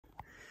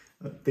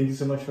Thank you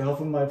so much for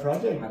helping my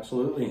project.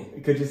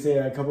 Absolutely. Could you say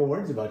a couple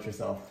words about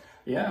yourself?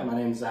 Yeah, my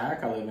name's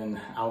Zach. I live in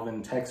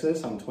Alvin,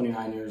 Texas. I'm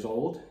 29 years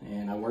old,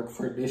 and I work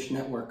for Dish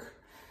Network.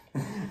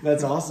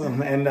 That's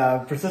awesome, and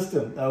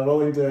persistent,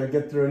 willing to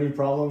get through any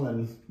problem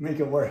and make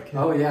it work.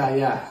 Oh,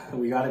 yeah.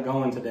 We got it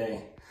going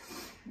today.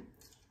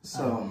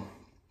 So...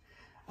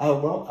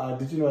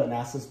 did you know that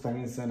NASA's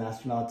planning to send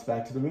astronauts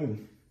back to the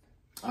moon?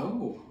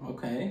 Oh,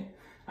 okay.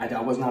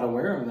 I was not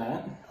aware of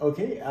that.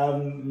 Okay,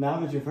 now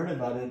that you've heard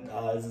about it,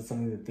 is it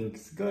something that you think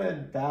is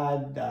good,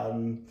 bad?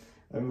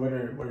 And what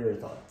are your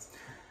thoughts?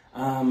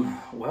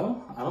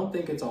 Well, I don't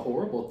think it's a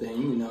horrible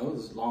thing, you know,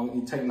 as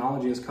long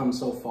technology has come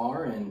so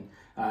far, and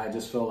I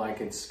just feel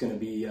like it's going to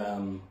be,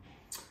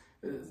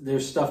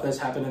 there's stuff that's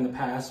happened in the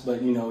past,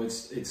 but you know,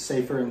 it's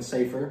safer and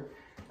safer.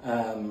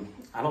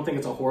 I don't think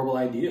it's a horrible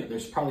idea.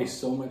 There's probably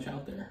so much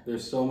out there.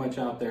 There's so much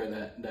out there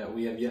that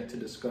we have yet to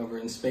discover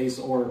in space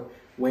or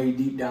way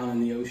deep down in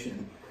the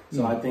ocean.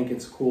 So I think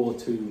it's cool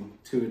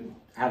to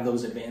have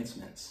those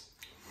advancements.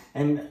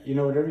 And, you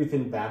know, whatever you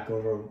think back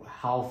over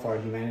how far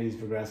humanity's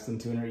progressed in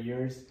 200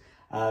 years,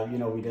 you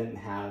know, we didn't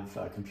have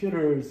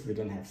computers, we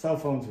didn't have cell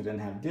phones, we didn't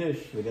have dish,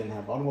 we didn't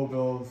have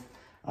automobiles,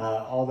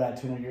 all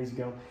that 200 years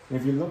ago. And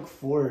if you look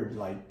forward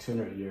like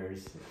 200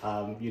 years,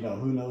 you know,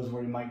 who knows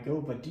where we might go,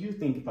 but do you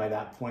think by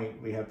that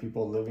point we have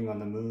people living on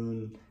the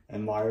moon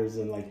and Mars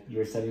and like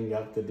you're setting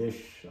up the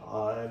dish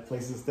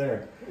places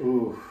there?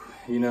 Ooh,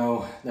 you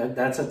know,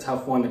 that's a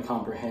tough one to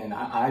comprehend.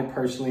 I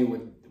personally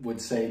would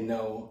say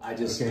no. I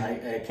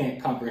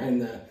can't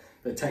comprehend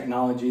the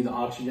technology, the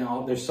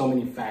oxygen, there's so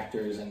many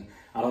factors, and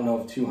I don't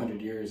know if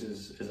 200 years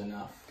is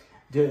enough.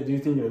 Do you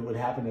think it would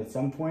happen at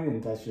some point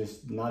and that's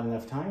just not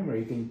enough time, or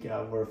you think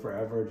we're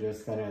forever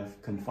just kind of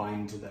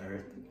confined to the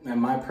Earth? In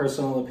my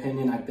personal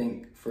opinion, I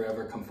think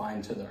forever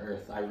confined to the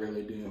Earth. I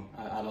really do.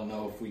 I don't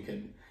know if we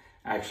could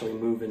actually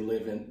move and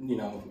live and, you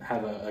know,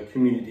 have a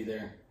community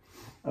there.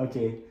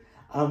 Okay.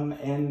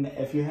 And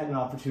if you had an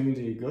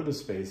opportunity to go to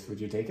space,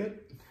 would you take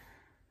it?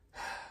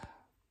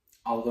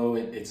 Although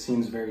it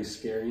seems very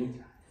scary,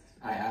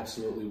 I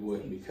absolutely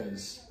would,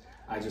 because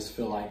I just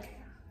feel like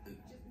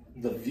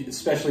the view,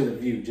 especially the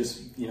view,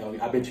 just, you know,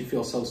 I bet you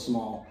feel so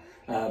small,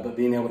 but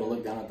being able to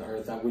look down at the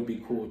Earth, that would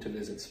be cool to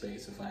visit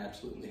space if I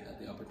absolutely had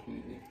the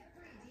opportunity.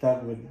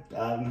 That would,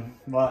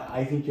 well,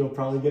 I think you'll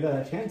probably get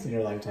a chance in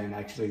your lifetime,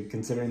 actually,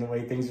 considering the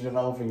way things are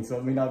developing, so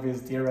it may not be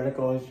as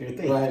theoretical as you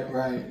think.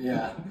 Right,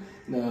 yeah.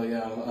 No,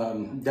 yeah,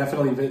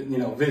 definitely, you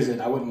know, visit.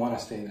 I wouldn't want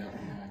to stay there.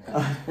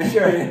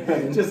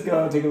 Sure, just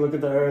go take a look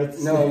at the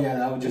Earth. No, yeah,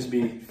 that would just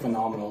be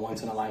phenomenal,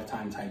 once in a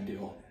lifetime type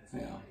deal.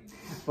 Yeah.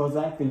 Well,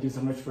 Zach, thank you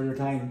so much for your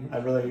time. I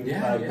really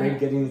great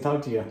getting to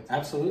talk to you.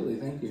 Absolutely,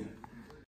 thank you.